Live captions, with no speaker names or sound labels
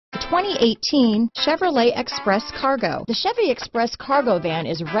2018 Chevrolet Express Cargo. The Chevy Express Cargo van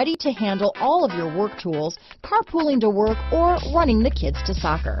is ready to handle all of your work tools, carpooling to work, or running the kids to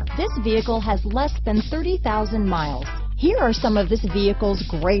soccer. This vehicle has less than 30,000 miles. Here are some of this vehicle's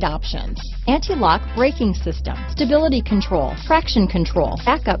great options: anti-lock braking system, stability control, traction control,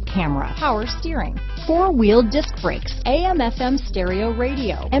 backup camera, power steering, four-wheel disc brakes, AM/FM stereo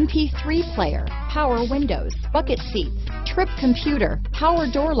radio, MP3 player, power windows, bucket seats, trip computer, power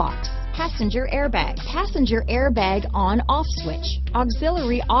door locks, passenger airbag on/off switch,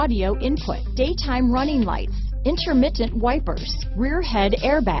 auxiliary audio input, daytime running lights, intermittent wipers, rear head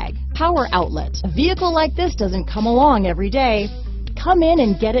airbag, power outlet. A vehicle like this doesn't come along every day. Come in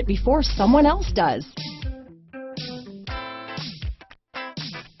and get it before someone else does.